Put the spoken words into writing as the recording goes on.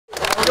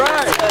And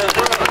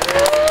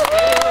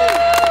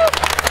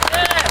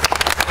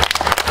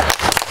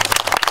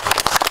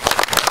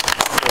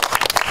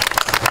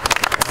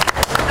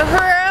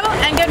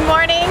good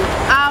morning.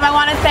 I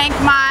want to thank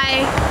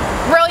my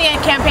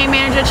brilliant campaign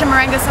manager,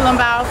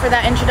 for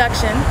that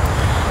introduction.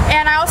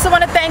 And I also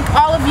want to thank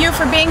all of you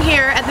for being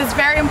here at this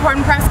very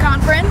important press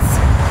conference.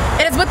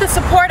 It is with the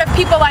support of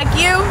people like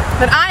you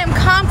that I am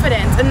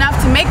confident enough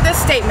to make this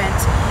statement.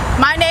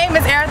 My name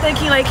is Eritha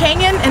Akilé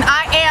Cainion, and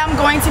I am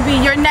going to be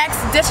your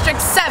next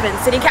District 7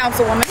 City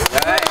Councilwoman.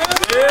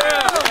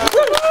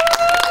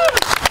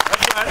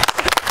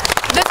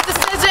 This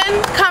decision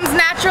comes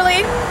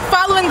naturally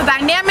following the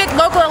dynamic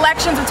local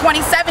elections of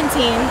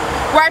 2017,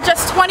 where at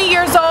just 20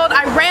 years old,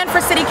 I ran for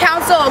City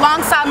Council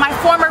alongside my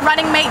former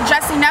running mate,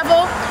 Jesse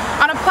Neville,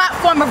 on a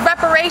platform of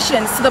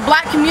reparations to the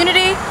Black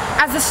community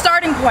as the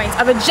starting point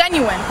of a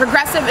genuine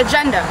progressive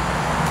agenda.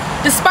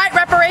 Despite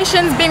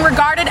reparations being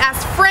regarded as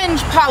fringe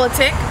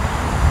politic,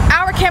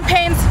 our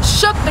campaigns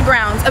shook the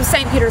grounds of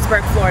St.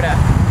 Petersburg, Florida.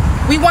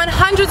 We won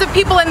hundreds of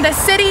people in this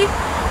city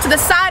to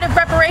the side of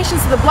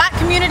reparations to the Black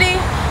community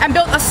and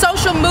built a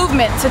social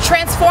movement to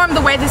transform the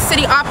way the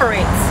city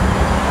operates.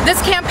 This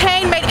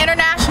campaign made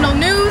international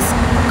news,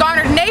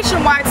 garnered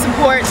nationwide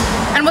support,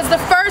 and was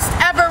the first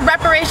ever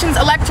reparations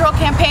electoral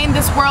campaign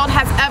this world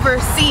has ever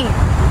seen.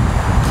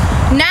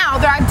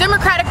 Now, there are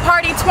Democratic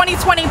Party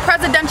 2020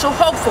 presidential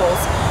hopefuls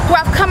who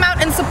have come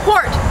out in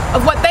support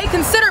of what they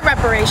consider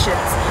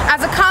reparations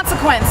as a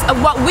consequence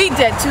of what we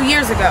did 2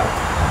 years ago.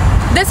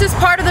 This is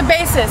part of the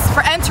basis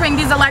for entering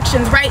these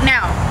elections right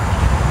now.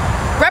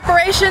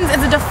 Reparations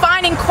is a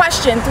defining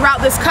question throughout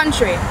this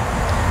country.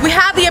 We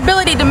have the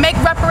ability to make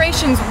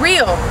reparations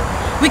real.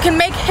 We can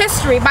make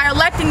history by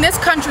electing this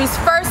country's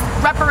first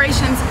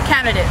reparations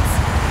candidates.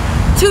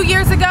 2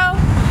 years ago,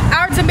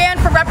 our demand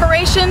for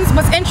reparations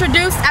was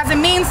introduced as a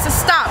means to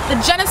stop the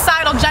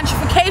genocidal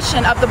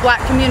gentrification of the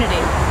Black community.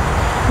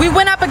 We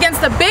went up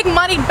against the big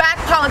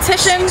money-backed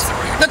politicians,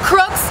 the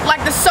crooks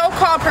like the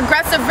so-called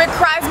progressive Rick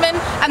Kreisman,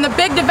 and the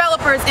big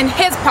developers in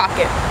his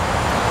pocket.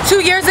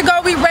 2 years ago,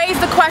 we raised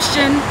the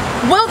question,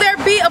 will there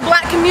be a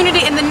Black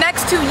community in the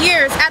next 2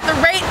 years at the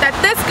rate that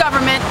this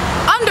government,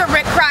 under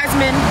Rick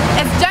Kreisman,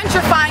 is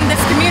gentrifying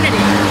this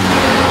community?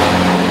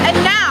 And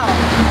now,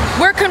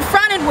 we're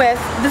confronted with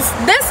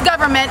this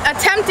government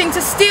attempting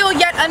to steal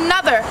yet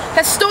another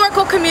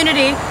historical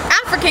community,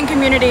 African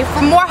community,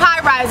 for more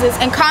high-rises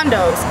and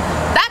condos.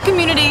 That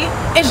community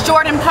is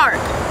Jordan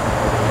Park.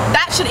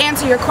 That should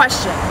answer your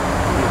question.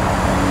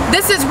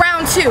 This is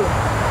round 2.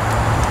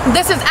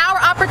 This is our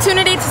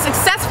opportunity to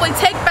successfully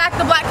take back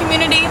the Black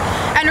community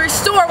and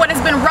restore what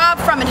has been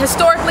robbed from it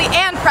historically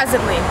and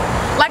presently,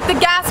 like the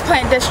gas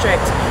plant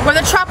district, where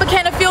the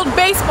Tropicana Field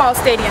baseball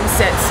stadium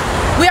sits.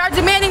 We are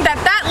demanding that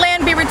that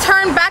land be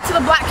returned back to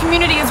the Black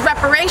community as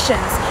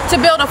reparations to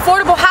build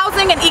affordable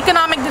housing and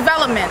economic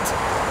development.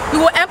 We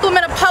will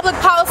implement a public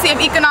policy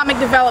of economic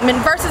development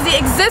versus the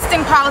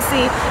existing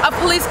policy of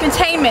police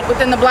containment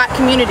within the Black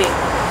community.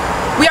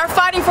 We are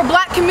fighting for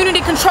Black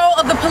community control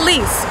of the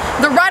police,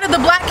 the right of the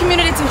Black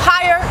community to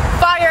hire,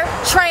 fire,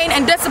 train,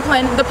 and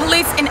discipline the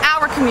police in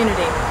our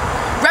community.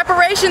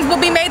 Reparations will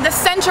be made the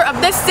center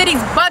of this city's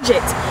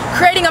budget,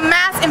 creating a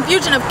mass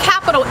infusion of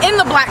capital in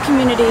the Black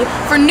community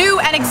for new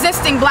and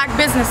existing Black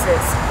businesses.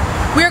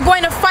 We are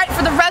going to fight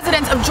for the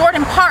residents of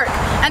Jordan Park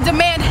and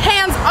demand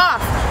hands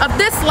off of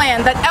this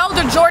land that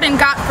Elder Jordan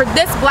got for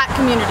this Black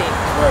community.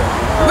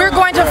 We're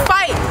going to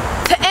fight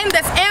to end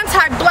this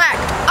anti-Black,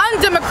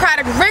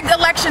 undemocratic, rigged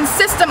election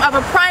system of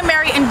a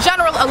primary and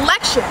general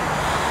election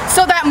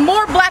so that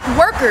more Black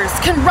workers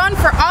can run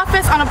for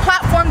office on a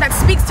platform that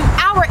speaks to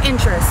our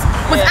interests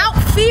without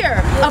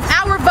fear of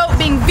our vote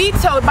being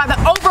vetoed by the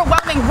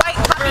overwhelming white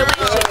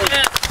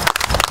population.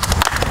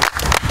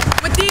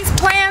 With these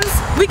plans,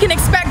 we can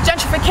expect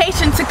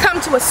gentrification to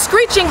come to a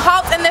screeching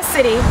halt in this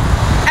city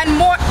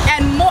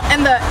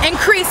and the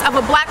increase of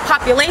a Black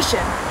population.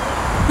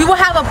 We will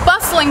have a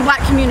bustling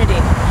Black community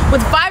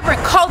with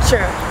vibrant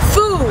culture,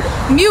 food,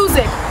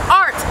 music,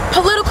 art,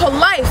 political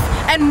life,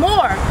 and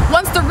more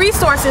once the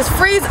resources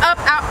frees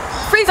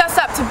us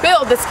up to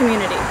build this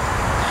community.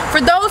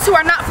 For those who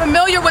are not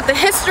familiar with the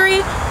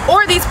history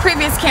or these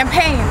previous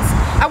campaigns,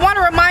 I want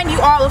to remind you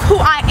all of who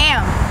I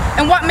am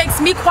and what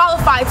makes me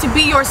qualified to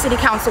be your city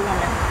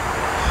councilwoman.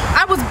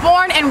 I was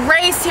born and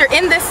raised here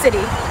in this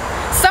city.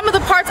 Some of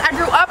the parts I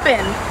grew up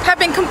in have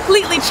been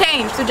completely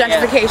changed through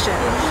gentrification,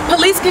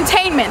 police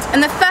containment,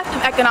 and the theft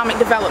of economic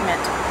development.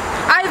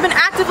 I have been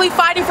actively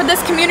fighting for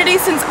this community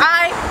since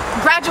I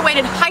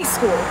graduated high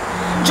school,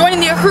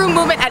 joining the Uhuru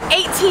movement at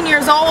 18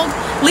 years old,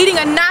 leading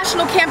a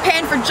national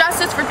campaign for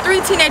justice for 3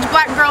 teenage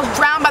Black girls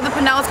drowned by the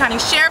Pinellas County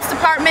Sheriff's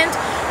Department,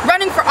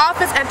 running for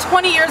office at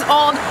 20 years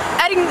old,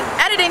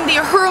 editing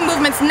the Uhuru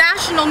movement's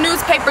national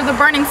newspaper, The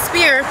Burning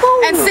Spear,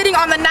 and sitting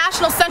on the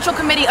National Central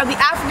Committee of the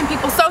African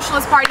People's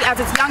Socialist Party as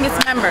its youngest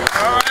member.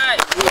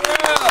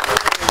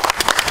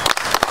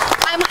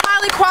 I'm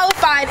highly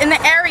qualified in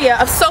the area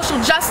of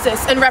social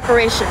justice and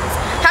reparations,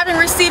 having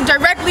received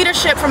direct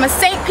leadership from a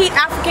St. Pete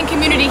African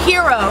community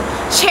hero,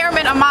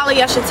 Chairman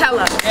Amalia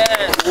Shatella.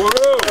 Yes.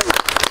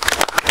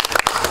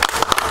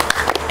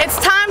 It's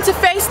time to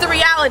face the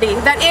reality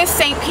that is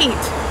St.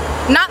 Pete.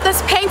 Not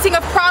this painting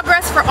of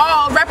progress for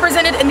all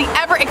represented in the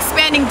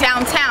ever-expanding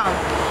downtown.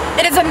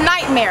 It is a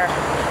nightmare,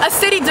 a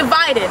city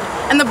divided,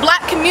 and the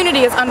Black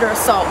community is under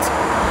assault.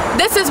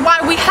 This is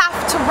why we have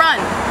to run.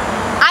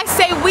 I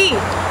say we,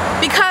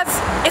 because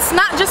it's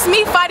not just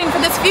me fighting for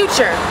this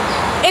future.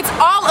 It's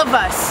all of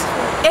us.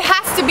 It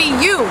has to be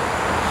you.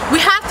 We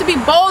have to be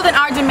bold in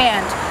our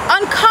demand,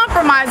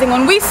 uncompromising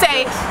when we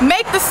say,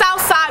 make the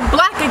Southside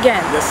Black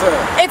again. Yes, sir.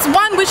 It's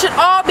one we should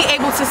all be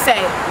able to say,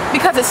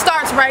 because it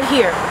starts right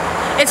here.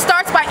 It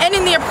starts by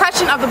ending the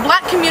oppression of the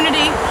Black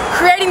community,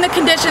 creating the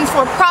conditions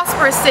for a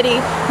prosperous city,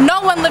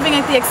 no one living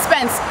at the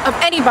expense of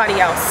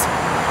anybody else.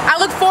 I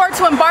look forward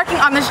to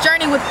embarking on this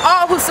journey with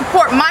all who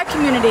support my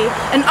community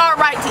and our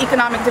right to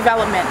economic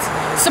development.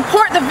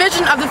 Support the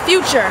vision of the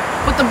future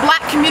with the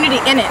Black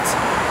community in it.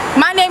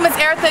 My name is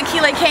Eritha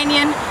Akilé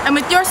Cainion, and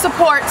with your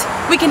support,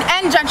 we can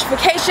end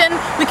gentrification,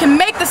 we can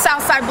make the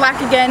Southside Black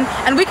again,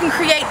 and we can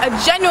create a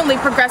genuinely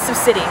progressive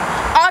city.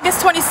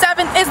 August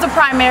 27th is the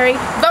primary.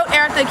 Vote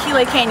Eritha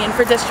Akilé Cainion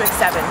for District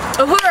 7.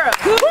 Uhura!